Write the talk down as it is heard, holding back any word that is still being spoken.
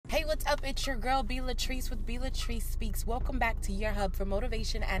up? It's your girl, B. Latrice with B. Latrice Speaks. Welcome back to your hub for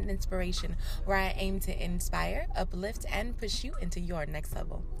motivation and inspiration, where I aim to inspire, uplift, and push you into your next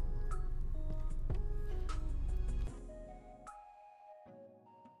level.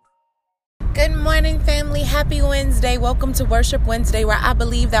 Good morning, family. Happy Wednesday. Welcome to Worship Wednesday, where I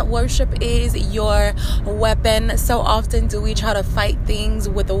believe that worship is your weapon. So often do we try to fight things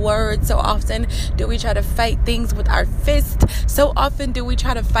with the word. So often do we try to fight things with our fist. So often do we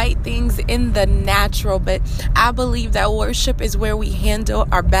try to fight things in the natural. But I believe that worship is where we handle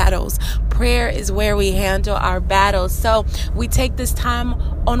our battles. Prayer is where we handle our battles. So we take this time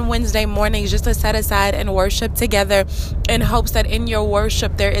on Wednesday mornings just to set aside and worship together, in hopes that in your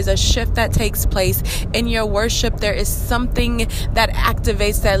worship there is a shift that takes place. In your worship there is something that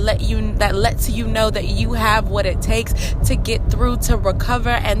activates, that lets you know that you have what it takes to get through, to recover,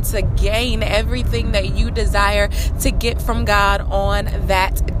 and to gain everything that you desire to get from God on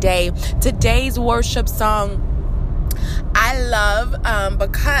that day. Today's worship song I love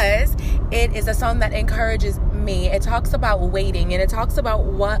because it is a song that encourages me. It talks about waiting, and it talks about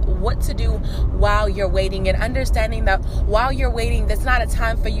what to do while you're waiting, and understanding that while you're waiting, that's not a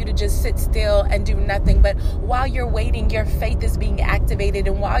time for you to just sit still and do nothing. But while you're waiting, your faith is being activated,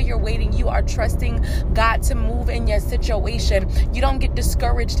 and while you're waiting, you are trusting God to move in your situation. You don't get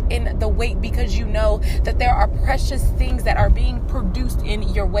discouraged in the wait, because you know that there are precious things that are being produced in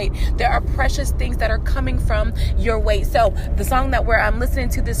your wait. There are precious things that are coming from your wait. So the song that I'm listening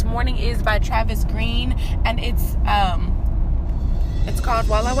to this morning is by Travis Green, and it's called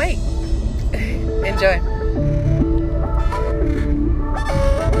While I Wait. Enjoy.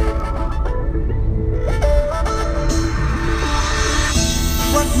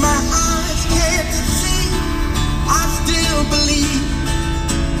 What my eyes can't see, I still believe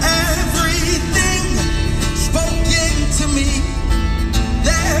everything spoken to me.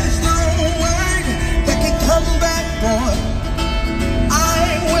 There's no word that can come back, boy.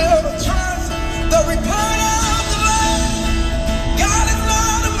 I will trust the report of the Lord. God is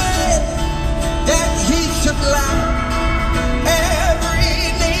not a man that he should lie.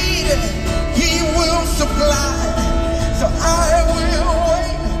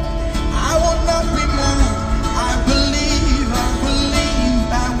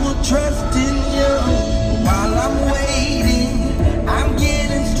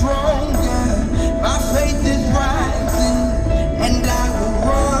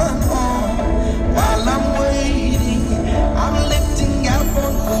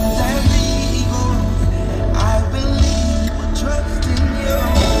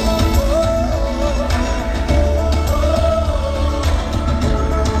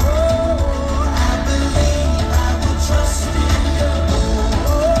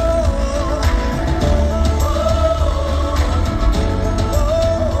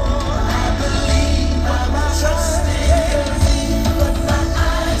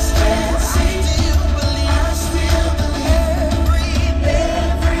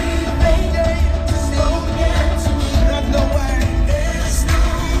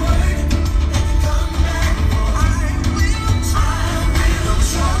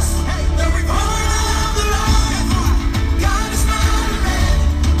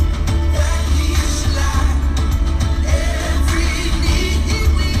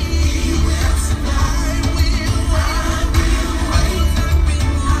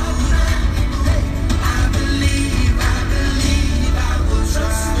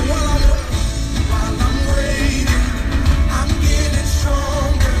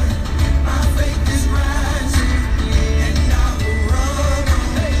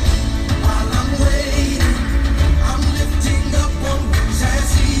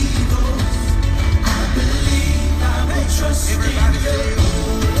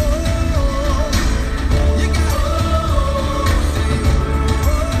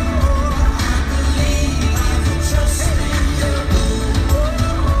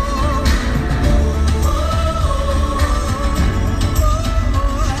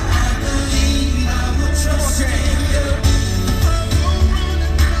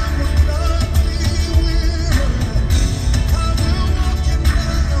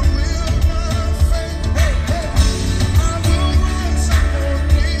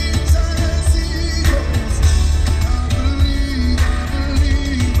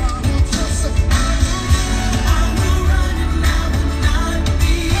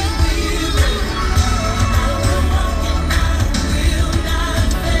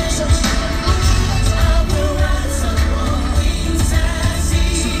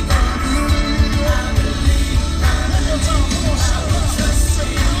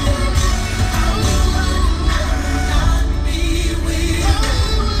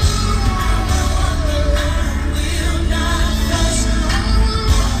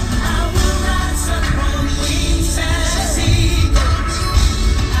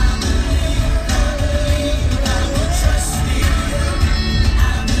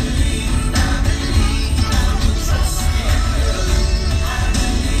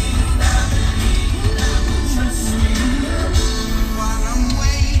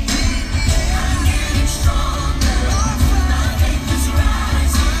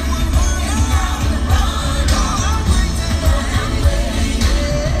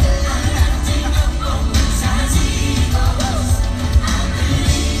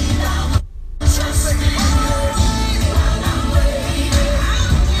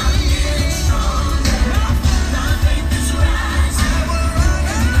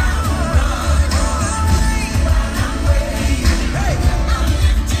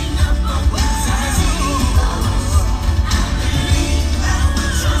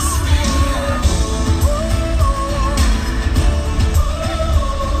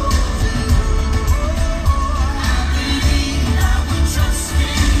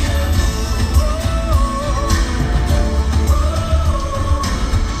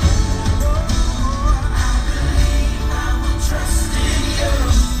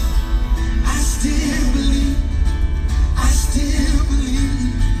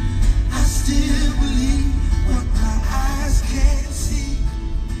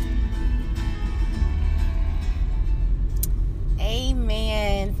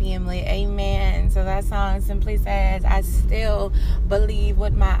 that song simply says, I still believe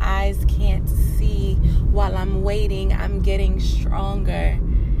what my eyes can't see. While I'm waiting, I'm getting stronger.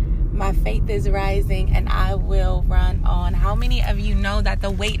 My faith is rising and I will run on. How many of you know that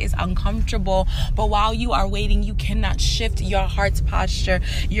the wait is uncomfortable, but while you are waiting, you cannot shift your heart's posture.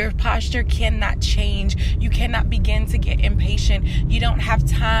 Your posture cannot change. You cannot begin to get impatient. You don't have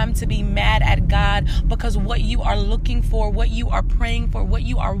time to be mad at God, because what you are looking for, what you are praying for, what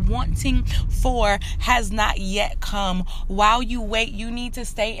you are wanting for has not yet come. While you wait, you need to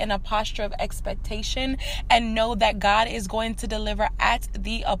stay in a posture of expectation and know that God is going to deliver at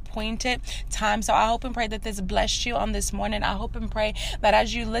the appointed time. So I hope and pray that this blessed you on this morning. I hope and pray that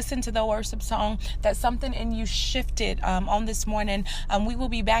as you listen to the worship song, that something in you shifted on this morning. We will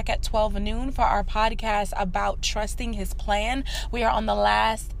be back at 12 noon for our podcast about trusting his plan. We are on the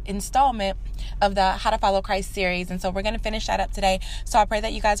last installment of the How to Follow Christ series, and so we're going to finish that up today. So I pray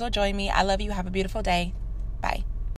that you guys will join me. I love you. Have a beautiful day. Bye.